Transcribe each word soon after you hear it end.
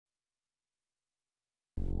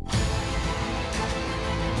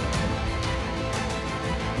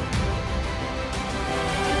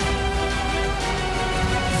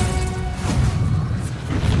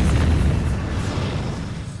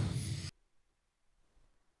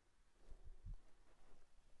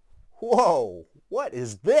Whoa, what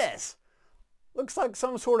is this? Looks like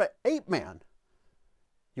some sort of ape man.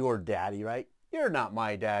 You're daddy, right? You're not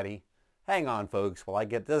my daddy. Hang on, folks, while I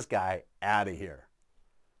get this guy out of here.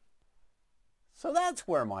 So that's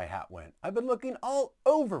where my hat went. I've been looking all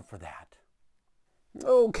over for that.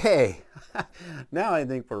 Okay, now I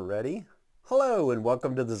think we're ready. Hello and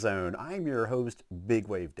welcome to The Zone. I'm your host, Big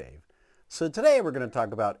Wave Dave. So today we're going to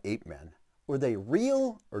talk about ape men. Were they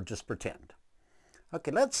real or just pretend?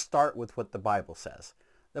 Okay, let's start with what the Bible says.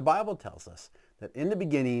 The Bible tells us that in the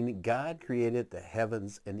beginning, God created the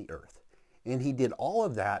heavens and the earth. And he did all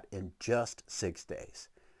of that in just 6 days.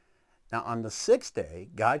 Now on the sixth day,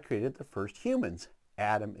 God created the first humans,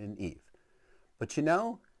 Adam and Eve. But you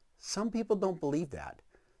know, some people don't believe that.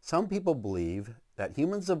 Some people believe that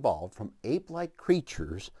humans evolved from ape-like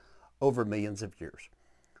creatures over millions of years.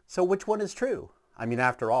 So which one is true? I mean,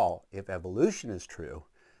 after all, if evolution is true,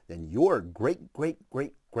 then your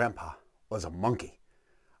great-great-great-grandpa was a monkey.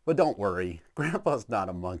 But don't worry, Grandpa's not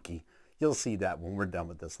a monkey. You'll see that when we're done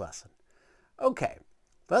with this lesson. Okay,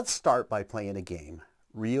 let's start by playing a game,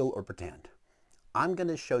 real or pretend. I'm going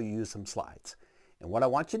to show you some slides. And what I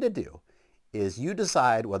want you to do is you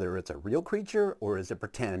decide whether it's a real creature or is it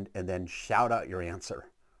pretend, and then shout out your answer.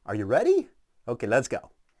 Are you ready? Okay, let's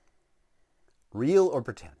go. Real or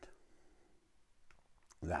pretend?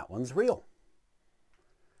 That one's real.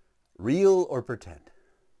 Real or pretend?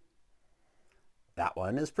 That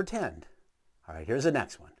one is pretend. All right, here's the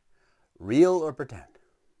next one. Real or pretend?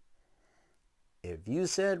 If you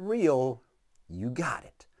said real, you got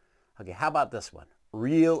it. Okay, how about this one?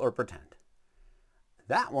 Real or pretend?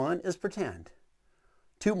 That one is pretend.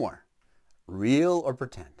 Two more. Real or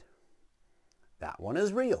pretend? That one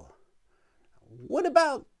is real. What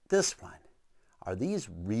about this one? Are these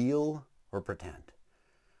real or pretend?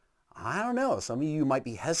 I don't know. Some of you might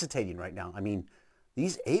be hesitating right now. I mean,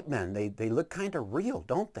 these ape men, they look kind of real,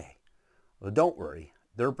 don't they? Well, don't worry.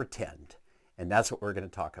 They're pretend. And that's what we're going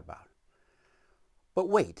to talk about. But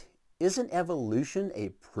wait, isn't evolution a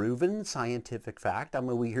proven scientific fact? I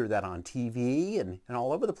mean, we hear that on TV and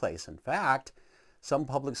all over the place. In fact, some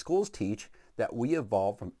public schools teach that we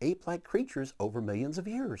evolved from ape-like creatures over millions of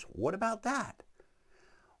years. What about that?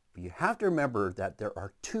 You have to remember that there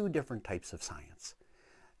are two different types of science.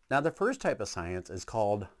 Now, the first type of science is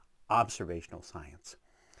called observational science.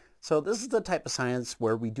 So this is the type of science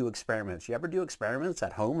where we do experiments. You ever do experiments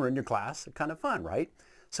at home or in your class? It's kind of fun, right?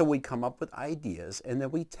 So we come up with ideas and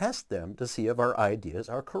then we test them to see if our ideas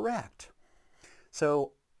are correct.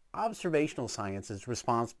 So observational science is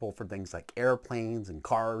responsible for things like airplanes and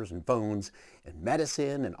cars and phones and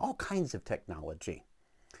medicine and all kinds of technology.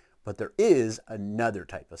 But there is another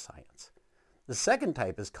type of science. The second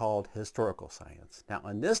type is called historical science. Now,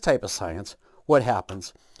 in this type of science, what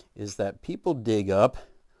happens is that people dig up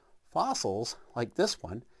fossils like this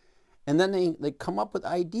one, and then they come up with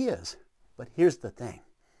ideas. But here's the thing.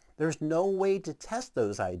 There's no way to test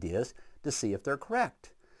those ideas to see if they're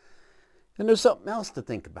correct. And there's something else to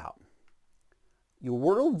think about. Your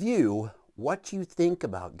worldview, what you think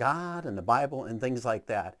about God and the Bible and things like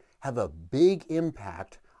that, have a big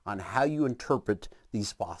impact on how you interpret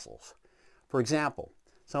these fossils. For example,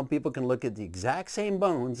 some people can look at the exact same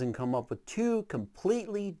bones and come up with two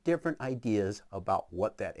completely different ideas about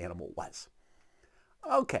what that animal was.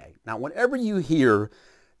 Okay, now whenever you hear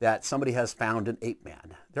that somebody has found an ape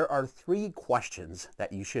man, there are three questions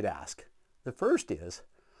that you should ask. The first is,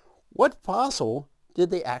 what fossil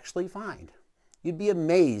did they actually find? You'd be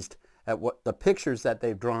amazed at what the pictures that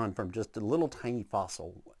they've drawn from just a little tiny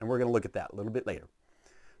fossil, and we're going to look at that a little bit later.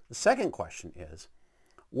 The second question is,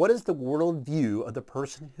 what is the worldview of the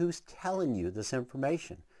person who's telling you this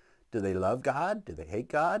information? Do they love God? Do they hate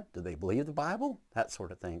God? Do they believe the Bible? That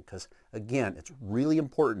sort of thing. Because again, it's really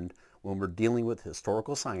important when we're dealing with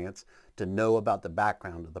historical science to know about the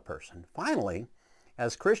background of the person. Finally,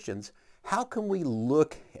 as Christians, how can we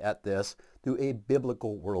look at this through a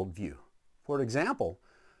biblical worldview? For example,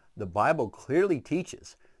 the Bible clearly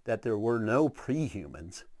teaches that there were no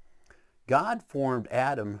pre-humans. God formed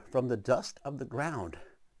Adam from the dust of the ground,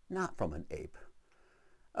 not from an ape.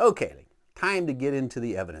 Okay, time to get into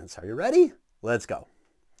the evidence. Are you ready? Let's go.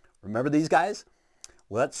 Remember these guys?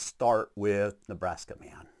 Let's start with Nebraska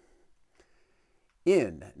Man.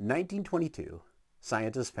 In 1922,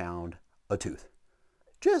 scientists found a tooth.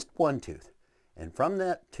 Just one tooth. And from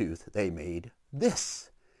that tooth, they made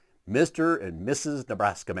this. Mr. and Mrs.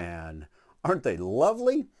 Nebraska Man. Aren't they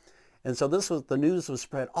lovely? And so the news was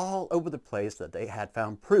spread all over the place that they had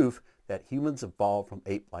found proof that humans evolved from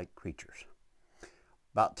ape-like creatures.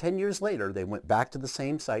 About 10 years later, they went back to the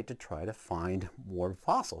same site to try to find more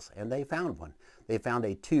fossils, and they found one. They found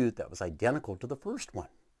a tooth that was identical to the first one.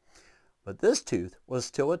 But this tooth was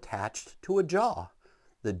still attached to a jaw,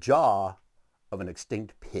 the jaw of an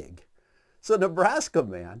extinct pig. So Nebraska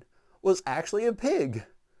Man was actually a pig.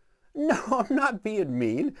 No, I'm not being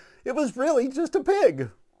mean. It was really just a pig.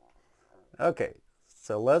 Okay,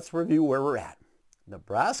 so let's review where we're at.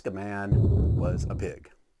 Nebraska Man was a pig.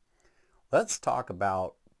 Let's talk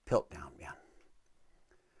about Piltdown Man.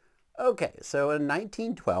 Okay, so in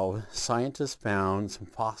 1912, scientists found some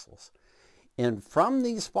fossils. And from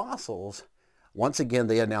these fossils, once again,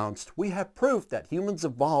 they announced, we have proof that humans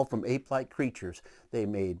evolved from ape-like creatures. They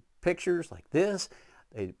made pictures like this.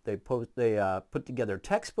 They put together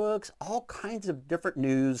textbooks, all kinds of different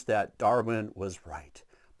news that Darwin was right.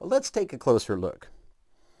 But let's take a closer look.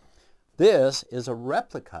 This is a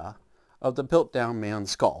replica of the Piltdown Man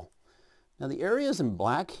skull. Now the areas in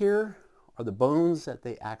black here are the bones that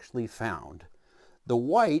they actually found. The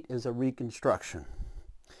white is a reconstruction.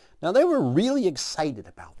 Now they were really excited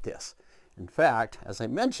about this. In fact, as I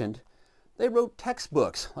mentioned, they wrote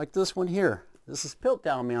textbooks like this one here. This is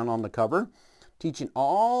Piltdown Man on the cover, teaching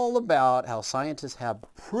all about how scientists have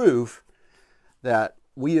proof that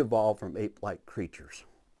we evolved from ape-like creatures.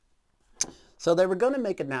 So they were going to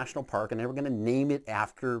make a national park and they were going to name it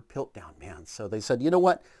after Piltdown Man. So they said, you know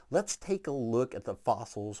what, let's take a look at the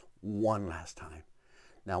fossils one last time.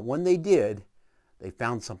 Now when they did, they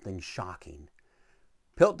found something shocking.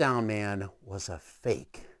 Piltdown Man was a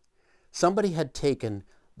fake. Somebody had taken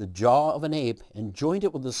the jaw of an ape and joined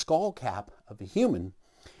it with the skull cap of a human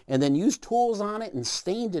and then used tools on it and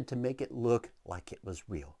stained it to make it look like it was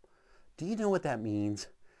real. Do you know what that means?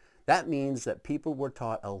 That means that people were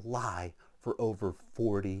taught a lie for over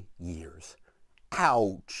 40 years.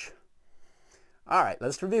 Ouch. All right,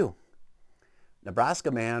 let's review. Nebraska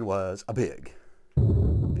Man was a pig.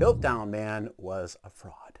 Piltdown Man was a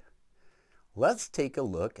fraud. Let's take a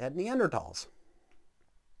look at Neanderthals.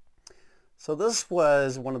 So this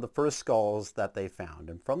was one of the first skulls that they found.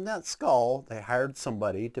 And from that skull, they hired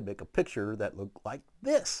somebody to make a picture that looked like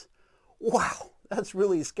this. Wow, that's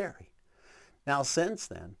really scary. Now, since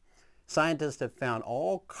then, scientists have found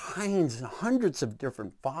all kinds, hundreds of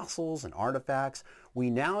different fossils and artifacts. We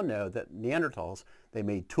now know that Neanderthals, they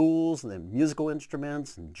made tools and then musical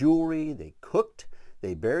instruments and jewelry. They cooked,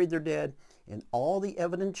 they buried their dead, and all the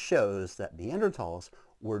evidence shows that Neanderthals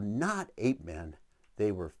were not ape men.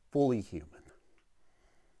 They were fully human.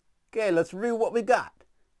 Okay, let's review what we got.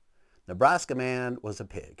 Nebraska Man was a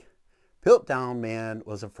pig. Piltdown Man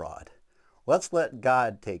was a fraud. Let's let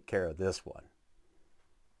God take care of this one.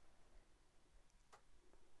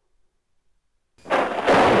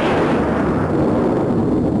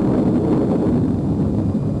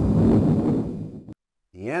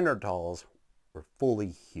 Neanderthals were fully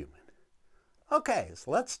human. Okay,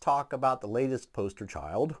 so let's talk about the latest poster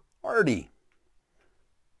child, Ardi.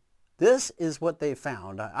 This is what they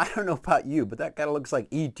found. I don't know about you, but that kind of looks like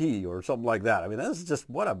E.T. or something like that. I mean, this is just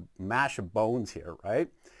what a mash of bones here, right?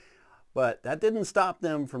 But that didn't stop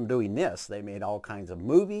them from doing this. They made all kinds of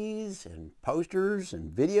movies and posters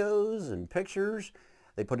and videos and pictures.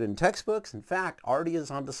 They put it in textbooks. In fact, Ardi is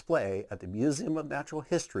on display at the Museum of Natural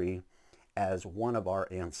History as one of our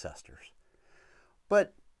ancestors.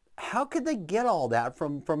 But how could they get all that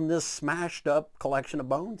from this smashed up collection of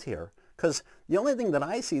bones here? Because the only thing that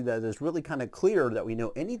I see that is really kind of clear that we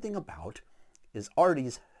know anything about is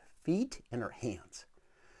Ardi's feet and her hands.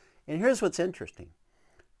 And here's what's interesting.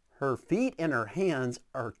 Her feet and her hands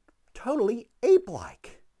are totally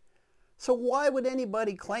ape-like. So why would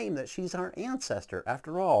anybody claim that she's our ancestor?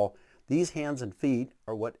 After all, these hands and feet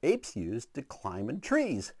are what apes used to climb in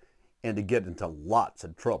trees and to get into lots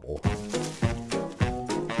of trouble.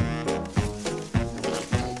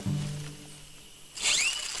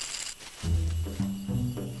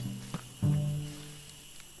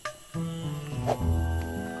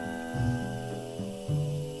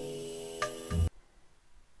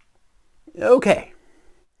 Okay,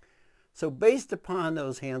 so based upon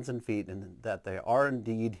those hands and feet and that they are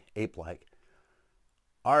indeed ape-like,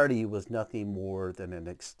 Ardi was nothing more than an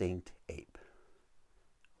extinct ape.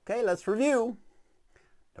 Okay, let's review.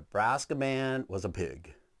 Nebraska Man was a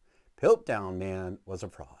pig. Piltdown Man was a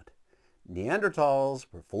fraud. Neanderthals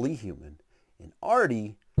were fully human, and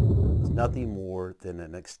Ardi was nothing more than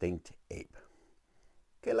an extinct ape.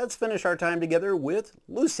 Okay, let's finish our time together with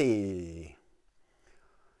Lucy.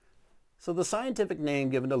 So the scientific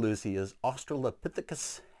name given to Lucy is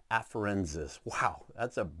Australopithecus afarensis. Wow,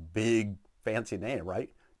 that's a big fancy name,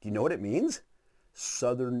 right? Do you know what it means?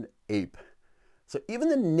 Southern ape. So even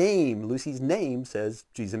the name, Lucy's name, says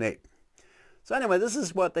she's an ape. So anyway, this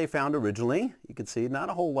is what they found originally. You can see not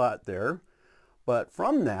a whole lot there. But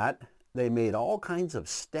from that, they made all kinds of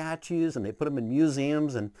statues and they put them in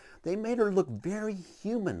museums and they made her look very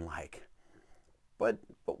human-like. But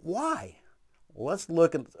why? Well, let's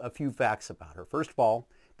look at a few facts about her. First of all,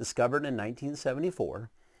 discovered in 1974.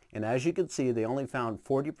 And as you can see, they only found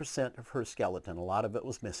 40% of her skeleton. A lot of it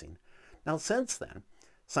was missing. Now, since then,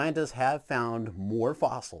 scientists have found more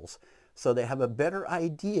fossils, so they have a better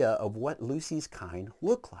idea of what Lucy's kind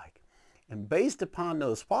look like. And based upon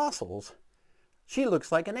those fossils, she looks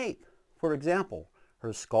like an ape. For example,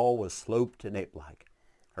 her skull was sloped and ape-like.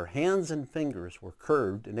 Her hands and fingers were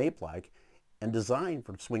curved and ape-like and designed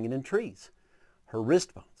for swinging in trees. Her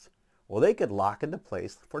wrist bones, well, they could lock into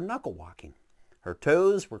place for knuckle walking. Her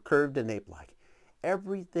toes were curved and ape-like.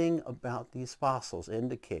 Everything about these fossils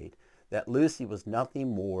indicate that Lucy was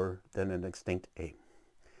nothing more than an extinct ape.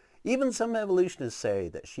 Even some evolutionists say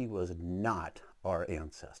that she was not our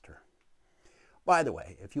ancestor. By the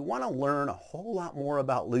way, if you want to learn a whole lot more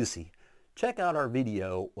about Lucy, check out our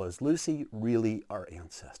video, Was Lucy Really Our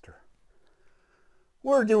Ancestor?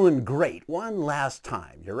 We're doing great. One last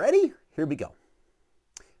time. You ready? Here we go.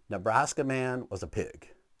 Nebraska Man was a pig.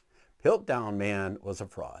 Piltdown Man was a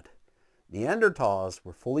fraud. Neanderthals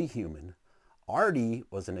were fully human. Ardi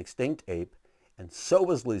was an extinct ape, and so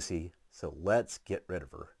was Lucy, so let's get rid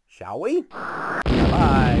of her, shall we?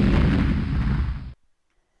 Bye-bye.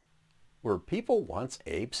 Were people once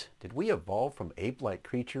apes? Did we evolve from ape-like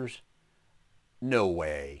creatures? No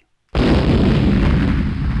way.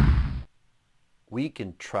 We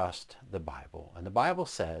can trust the Bible, and the Bible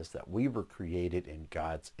says that we were created in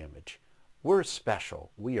God's image. We're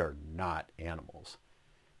special. We are not animals.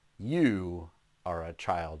 You are a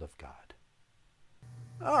child of God.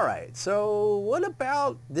 All right, so what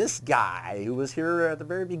about this guy who was here at the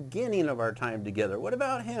very beginning of our time together? What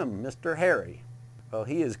about him, Mr. Harry? Well,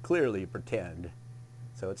 he is clearly pretend.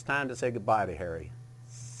 So it's time to say goodbye to Harry.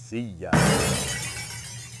 See ya.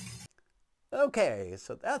 Okay,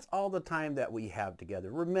 so that's all the time that we have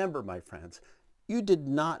together. Remember, my friends, you did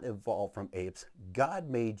not evolve from apes.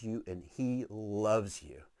 God made you and he loves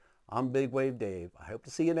you. I'm Big Wave Dave. I hope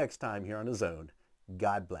to see you next time here on The Zone.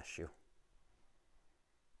 God bless you.